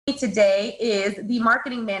Today is the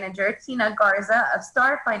marketing manager, Tina Garza of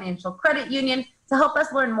Star Financial Credit Union, to help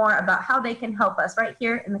us learn more about how they can help us right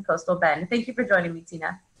here in the Coastal Bend. Thank you for joining me,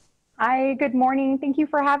 Tina. Hi, good morning. Thank you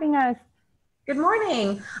for having us. Good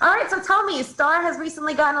morning. All right, so tell me, Star has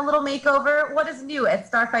recently gotten a little makeover. What is new at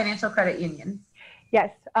Star Financial Credit Union?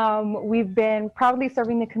 Yes, we've been proudly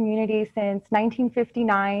serving the community since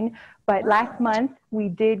 1959, but last month we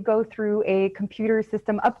did go through a computer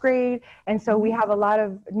system upgrade, and so we have a lot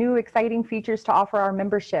of new exciting features to offer our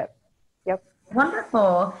membership. Yep.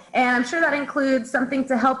 Wonderful. And I'm sure that includes something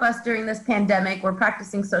to help us during this pandemic. We're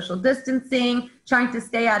practicing social distancing, trying to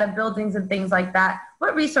stay out of buildings and things like that.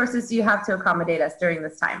 What resources do you have to accommodate us during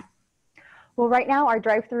this time? Well, right now our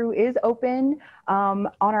drive-through is open. On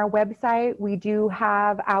our website, we do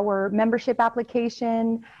have our membership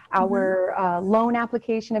application, our loan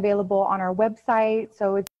application available on our website.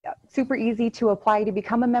 So it's super easy to apply to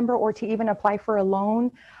become a member or to even apply for a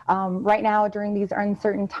loan. Right now, during these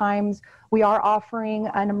uncertain times, we are offering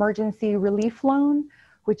an emergency relief loan,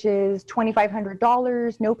 which is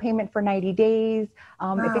 $2,500, no payment for 90 days.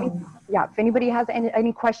 If anybody has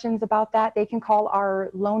any questions about that, they can call our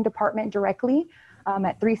loan department directly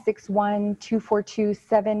at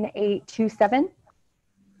 361-242-7827.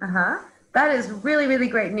 That is really, really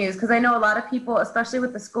great news, because I know a lot of people, especially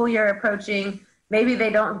with the school year approaching, maybe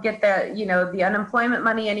they don't get the unemployment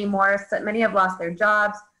money anymore. So many have lost their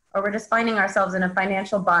jobs, or we're just finding ourselves in a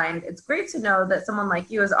financial bind. It's great to know that someone like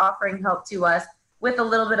you is offering help to us with a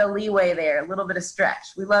little bit of leeway there, a little bit of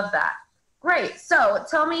stretch. We love that. Great. So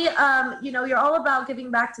tell me, you're all about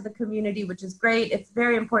giving back to the community, which is great. It's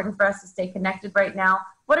very important for us to stay connected right now.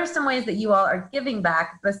 What are some ways that you all are giving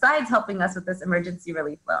back besides helping us with this emergency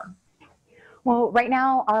relief loan? Well, right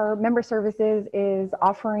now our member services is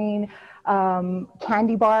offering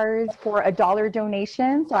candy bars for $1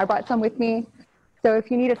 donation. So I brought some with me. So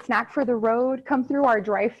if you need a snack for the road, come through our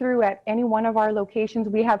drive-through at any one of our locations.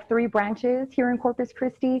 We have 3 branches here in Corpus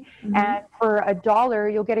Christi, and for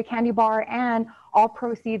 $1, you'll get a candy bar, and all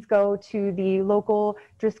proceeds go to the local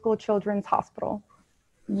Driscoll Children's Hospital.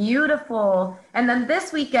 Beautiful. And then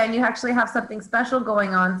this weekend, you actually have something special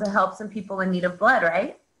going on to help some people in need of blood,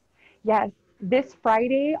 right? Yes. This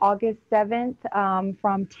Friday, August 7th,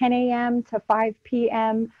 from 10 a.m. to 5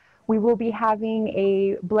 p.m., we will be having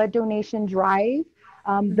a blood donation drive.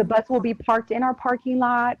 The bus will be parked in our parking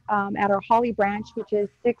lot at our Holly branch, which is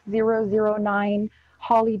 6009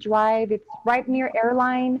 Holly Drive. It's right near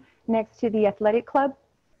Airline, next to the athletic club.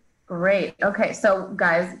 Great. Okay, so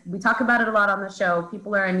guys, we talk about it a lot on the show.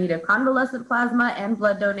 People are in need of convalescent plasma and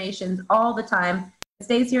blood donations all the time. It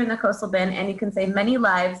stays here in the Coastal Bend, and you can save many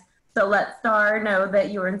lives. So let Star know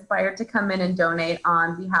that you are inspired to come in and donate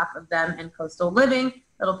on behalf of them and Coastal Living.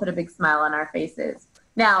 It'll put a big smile on our faces.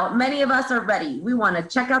 Now, many of us are ready. We want to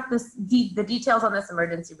check out the details on this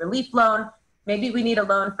emergency relief loan. Maybe we need a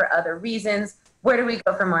loan for other reasons. Where do we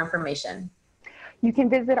go for more information? You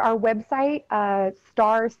can visit our website,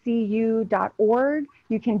 starcu.org.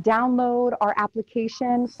 You can download our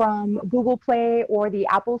application from Google Play or the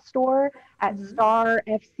Apple Store at Star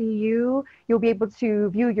FCU. You'll be able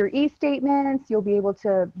to view your e-statements. You'll be able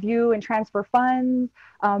to view and transfer funds.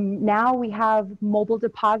 Now we have mobile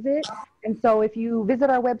deposit. And so if you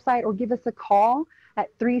visit our website or give us a call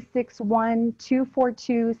at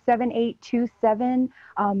 361-242-7827,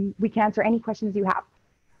 we can answer any questions you have.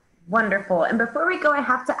 Wonderful. And before we go, I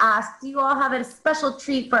have to ask, do you all have a special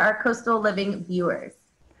treat for our Coastal Living viewers?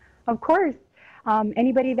 Of course.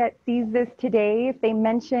 Anybody that sees this today, if they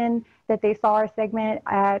mention that they saw our segment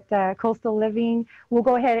at Coastal Living, we'll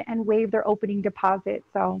go ahead and waive their opening deposit.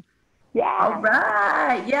 So, yeah. All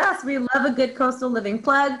right. Yes, we love a good Coastal Living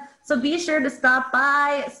plug. So be sure to stop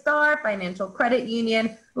by Star Financial Credit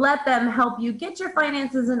Union. Let them help you get your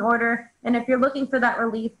finances in order. And if you're looking for that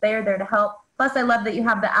relief, they're there to help. Plus, I love that you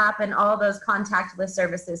have the app and all those contactless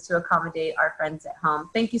services to accommodate our friends at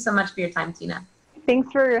home. Thank you so much for your time, Tina.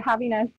 Thanks for having us.